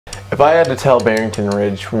If I had to tell Barrington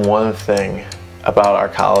Ridge one thing about our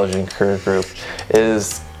college and career group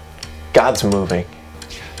is God's moving.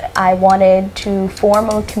 I wanted to form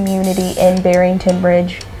a community in Barrington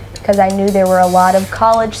Ridge because I knew there were a lot of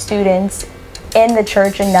college students in the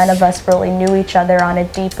church and none of us really knew each other on a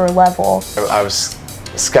deeper level. I was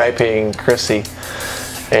Skyping Chrissy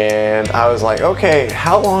and I was like, okay,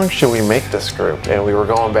 how long should we make this group? And we were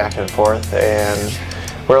going back and forth and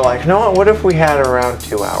we're like, no, what if we had around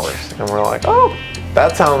 2 hours? And we're like, oh,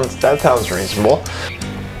 that sounds reasonable.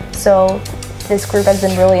 So this group has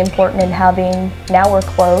been really important in having, now we're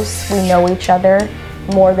close, we know each other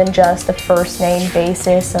more than just a first name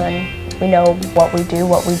basis, and we know what we do.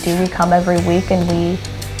 We come every week and we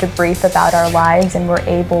debrief about our lives and we're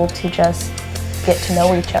able to just get to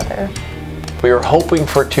know each other. We were hoping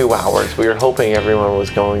for 2 hours. We were hoping everyone was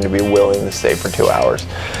going to be willing to stay for 2 hours.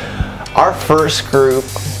 Our first group,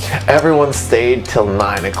 everyone stayed till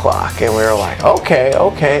 9 o'clock and we were like, okay.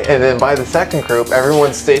 And then by the second group,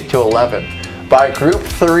 everyone stayed till 11. By group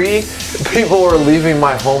 3, people were leaving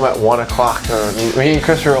my home at 1 o'clock. Me and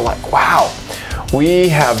Chris were like, wow, we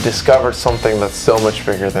have discovered something that's so much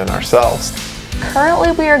bigger than ourselves.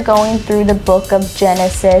 Currently we are going through the book of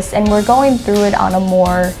Genesis and we're going through it on a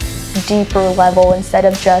more deeper level. Instead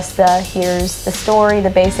of just here's the story, the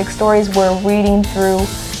basic stories, we're reading through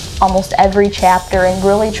almost every chapter and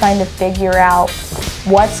really trying to figure out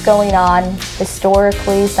what's going on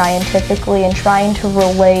historically, scientifically, and trying to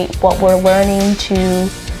relate what we're learning to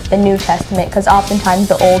the New Testament, because oftentimes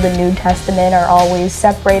the Old and New Testament are always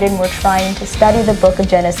separated, and we're trying to study the book of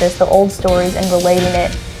Genesis, the old stories, and relating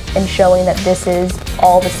it and showing that this is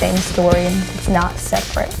all the same story and it's not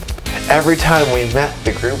separate. Every time we met,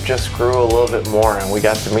 the group just grew a little bit more and we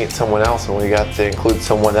got to meet someone else and we got to include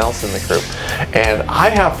someone else in the group. And I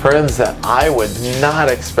have friends that I would not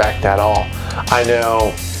expect at all. I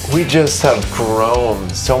know we just have grown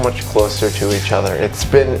so much closer to each other. It's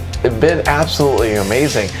been absolutely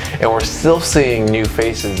amazing, and we're still seeing new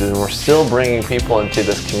faces and we're still bringing people into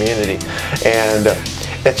this community. And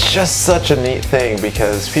it's just such a neat thing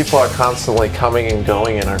because people are constantly coming and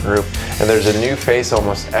going in our group and there's a new face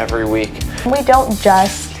almost every week. We don't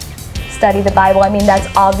just study the Bible. I mean,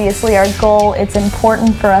 that's obviously our goal. It's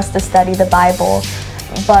important for us to study the Bible,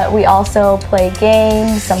 but we also play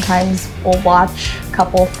games. Sometimes we'll watch a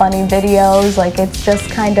couple funny videos. Like, it's just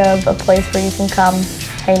kind of a place where you can come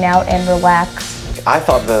hang out and relax. I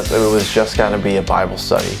thought that it was just going to be a Bible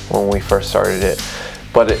study when we first started it.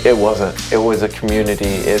 But it wasn't. It was a community.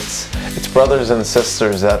 It's brothers and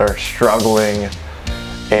sisters that are struggling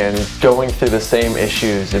and going through the same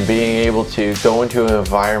issues and being able to go into an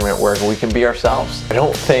environment where we can be ourselves. I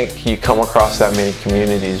don't think you come across that many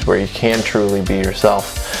communities where you can truly be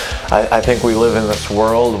yourself. I think we live in this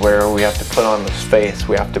world where we have to put on this face,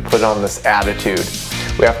 we have to put on this attitude,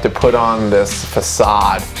 we have to put on this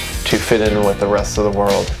facade to fit in with the rest of the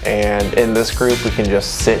world. And in this group we can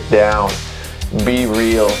just sit down, be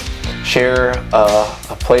real, share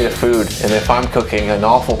a plate of food, and if I'm cooking, an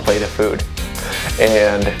awful plate of food,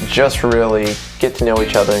 and just really get to know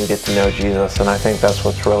each other and get to know Jesus, and I think that's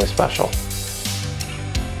what's really special.